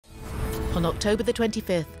On October the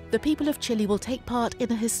 25th, the people of Chile will take part in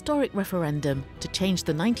a historic referendum to change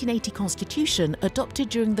the 1980 constitution adopted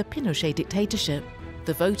during the Pinochet dictatorship.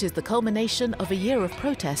 The vote is the culmination of a year of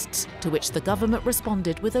protests to which the government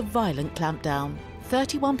responded with a violent clampdown.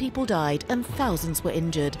 31 people died and thousands were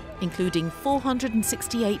injured, including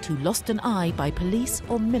 468 who lost an eye by police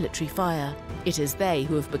or military fire. It is they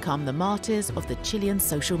who have become the martyrs of the Chilean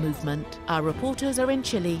social movement. Our reporters are in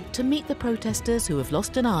Chile to meet the protesters who have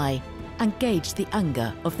lost an eye and gauge the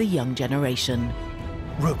anger of the young generation.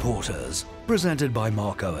 Reporters, presented by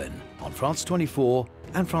Mark Owen on France 24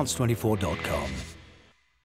 and France24.com.